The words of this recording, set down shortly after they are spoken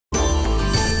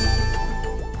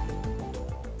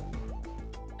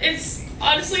It's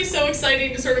honestly so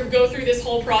exciting to sort of go through this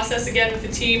whole process again with the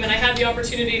team, and I had the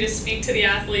opportunity to speak to the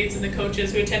athletes and the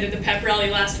coaches who attended the pep rally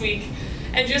last week,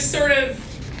 and just sort of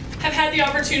have had the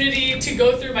opportunity to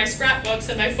go through my scrapbooks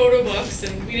and my photo books,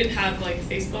 and we didn't have like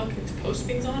Facebook to post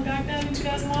things on back then in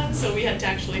 2001, so we had to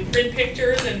actually print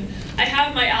pictures, and I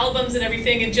have my albums and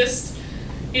everything, and just,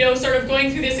 you know, sort of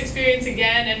going through this experience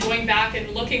again and going back and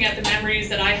looking at the memories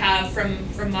that I have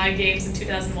from my games in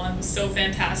 2001 was so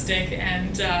fantastic,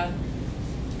 and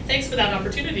thanks for that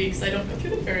opportunity because I don't go through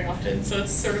them very often. So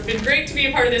it's sort of been great to be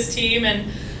a part of this team,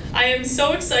 and I am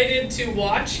so excited to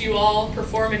watch you all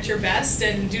perform at your best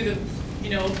and do the, you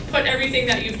know, put everything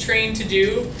that you've trained to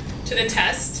do to the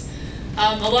test.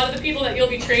 A lot of the people that you'll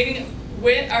be training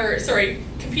with,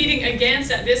 competing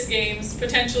against at this games,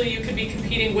 potentially you could be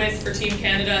competing with for Team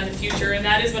Canada in the future, and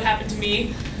that is what happened to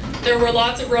me. There were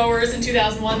lots of rowers in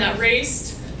 2001 that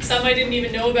raced. Some I didn't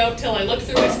even know about till I looked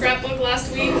through my scrapbook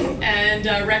last week and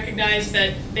recognized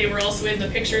that they were also in the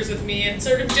pictures with me, and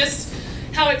sort of just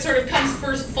how it sort of comes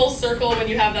full circle when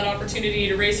you have that opportunity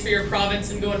to race for your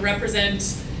province and go and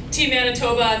represent Team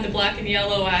Manitoba in the black and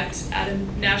yellow at a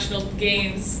national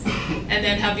games, and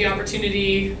then have the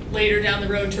opportunity later down the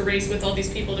road to race with all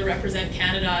these people to represent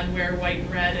Canada and wear white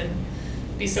and red and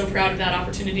be so proud of that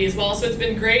opportunity as well. So it's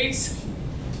been great.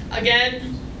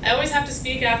 Again, I always have to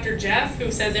speak after Jeff,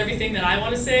 who says everything that I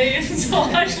want to say, and so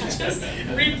I should just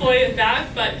replay it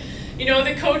back. But you know,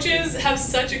 the coaches have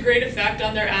such a great effect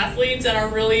on their athletes and are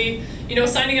really, you know,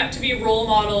 signing up to be role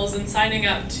models and signing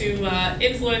up to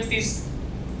influence these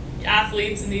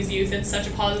athletes and these youth in such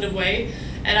a positive way.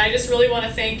 And I just really want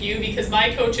to thank you, because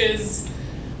my coaches,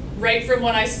 right from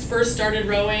when I first started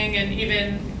rowing and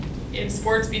even in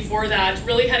sports before that,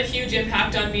 really had a huge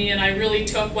impact on me, and I really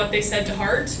took what they said to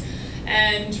heart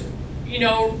and, you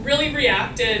know, really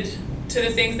reacted to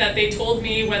the things that they told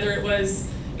me, whether it was,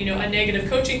 you know, a negative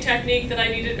coaching technique that I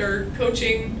needed, or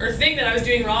coaching, or thing that I was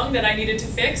doing wrong that I needed to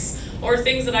fix, or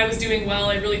things that I was doing well.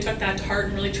 I really took that to heart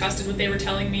and really trusted what they were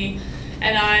telling me.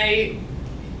 And I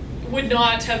would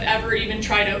not have ever even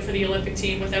tried out for the Olympic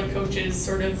team without coaches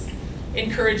sort of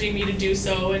encouraging me to do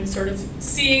so and sort of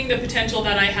seeing the potential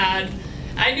that I had.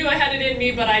 I knew I had it in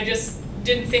me, but I just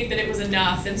didn't think that it was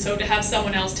enough. And so to have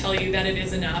someone else tell you that it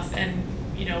is enough and,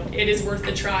 you know, it is worth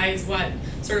the try is what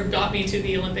sort of got me to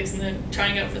the Olympics and then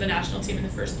trying out for the national team in the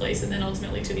first place, and then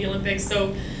ultimately to the Olympics.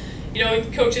 So, you know,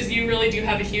 coaches, you really do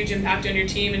have a huge impact on your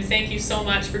team, and thank you so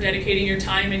much for dedicating your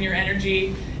time and your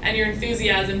energy and your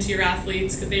enthusiasm to your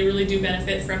athletes, because they really do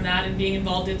benefit from that and being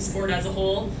involved in sport as a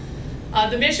whole.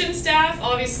 The mission staff,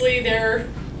 obviously, they're,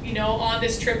 you know, on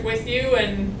this trip with you,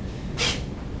 and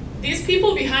these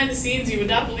people behind the scenes, you would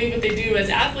not believe what they do. As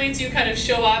athletes, you kind of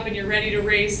show up and you're ready to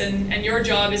race, and your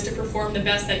job is to perform the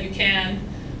best that you can,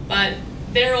 but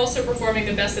they're also performing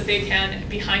the best that they can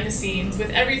behind the scenes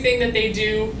with everything that they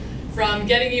do, from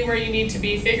getting you where you need to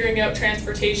be, figuring out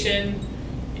transportation,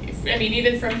 I mean,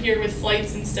 even from here with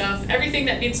flights and stuff, everything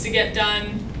that needs to get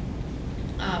done,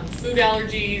 food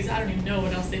allergies, I don't even know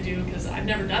what else they do because I've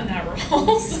never done that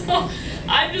role. So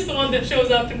I'm just the one that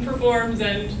shows up and performs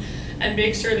and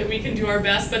makes sure that we can do our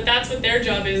best. But that's what their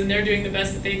job is, and they're doing the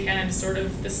best that they can, sort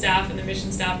of the staff and the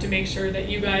mission staff, to make sure that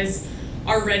you guys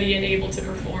are ready and able to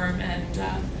perform.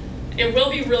 And it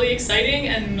will be really exciting,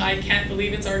 and I can't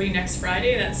believe it's already next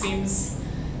Friday. That seems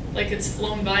like it's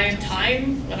flown by in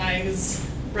time when I was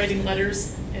writing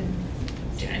letters in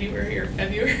January or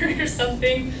February or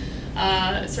something,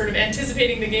 sort of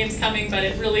anticipating the games coming, but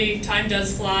it really, time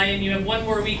does fly, and you have one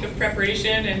more week of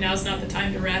preparation, and now's not the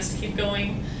time to rest. Keep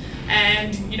going,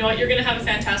 and you know what, you're going to have a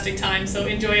fantastic time, so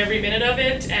enjoy every minute of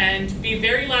it, and be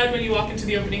very loud when you walk into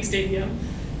the opening stadium.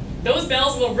 Those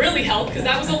bells will really help, because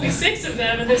that was only 6 of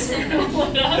them in this room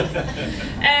lit up.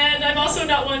 And I'm also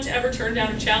not one to ever turn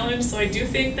down a challenge, so I do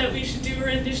think that we should do a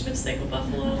rendition of Psycho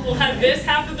Buffalo. We'll have this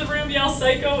half of the room yell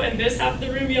Psycho and this half of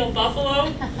the room yell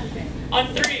Buffalo. On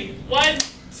 3. 1,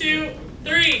 2,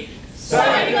 3.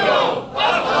 Psycho!